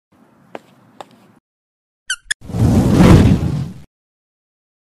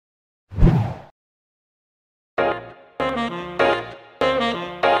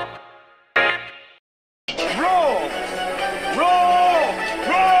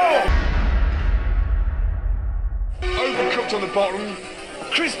cooked on the bottom,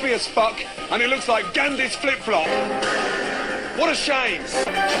 crispy as fuck, and it looks like Gandhi's flip-flop. What a shame.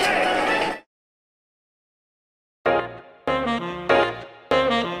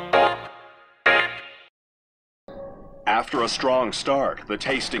 After a strong start, the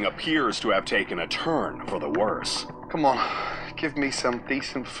tasting appears to have taken a turn for the worse. Come on, give me some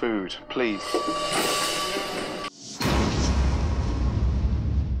decent food, please.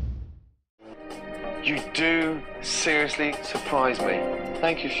 You do seriously surprise me.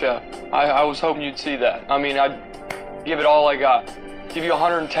 Thank you, Chef. I was hoping you'd see that. I mean, I'd give it all I got. Give you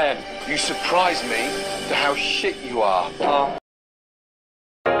 110. You surprise me to how shit you are.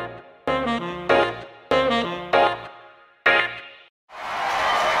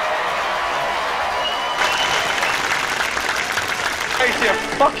 Hey, you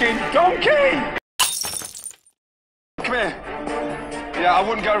fucking donkey! Come here. Yeah, I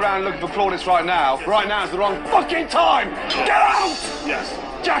wouldn't go around looking for plaudits right now. Right now is the wrong fucking time! Get out! Yes.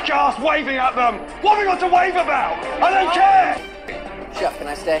 Jackass waving at them! What have we got to wave about? I don't care! Chef, can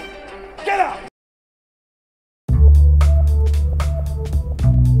I stay? Get out!